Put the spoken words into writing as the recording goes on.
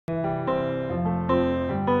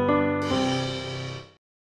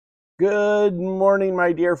Good morning,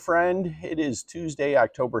 my dear friend. It is Tuesday,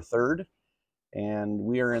 October 3rd, and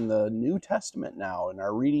we are in the New Testament now, and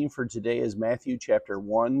our reading for today is Matthew chapter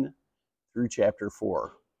 1 through chapter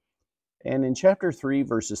 4. And in chapter 3,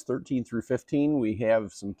 verses 13 through 15, we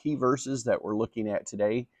have some key verses that we're looking at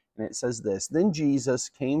today, and it says this: Then Jesus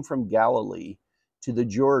came from Galilee to the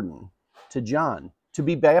Jordan to John to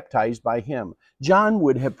be baptized by him. John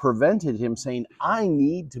would have prevented him, saying, I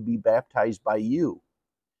need to be baptized by you,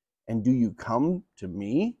 and do you come to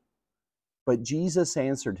me? But Jesus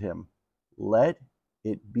answered him, Let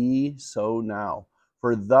it be so now,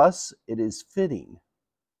 for thus it is fitting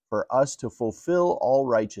for us to fulfill all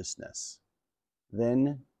righteousness.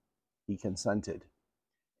 Then he consented.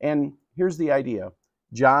 And here's the idea.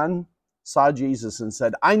 John saw Jesus and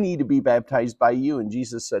said, I need to be baptized by you. And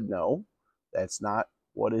Jesus said, no, that's not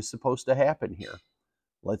what is supposed to happen here.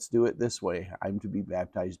 Let's do it this way. I'm to be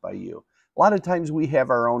baptized by you. A lot of times we have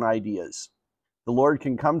our own ideas. The Lord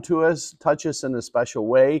can come to us, touch us in a special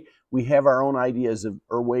way. We have our own ideas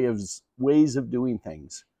or ways of doing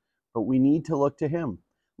things. But we need to look to him.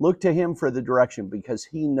 Look to him for the direction, because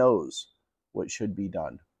he knows what should be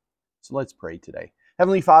done. So let's pray today.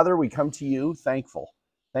 Heavenly Father, we come to you thankful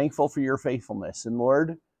for your faithfulness. And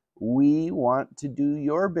Lord, we want to do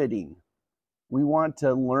your bidding. We want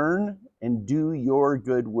to learn and do your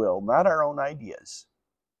good will, not our own ideas,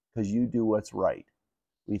 because you do what's right.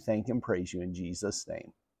 We thank and praise you in Jesus'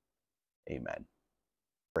 name. Amen.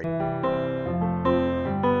 Pray.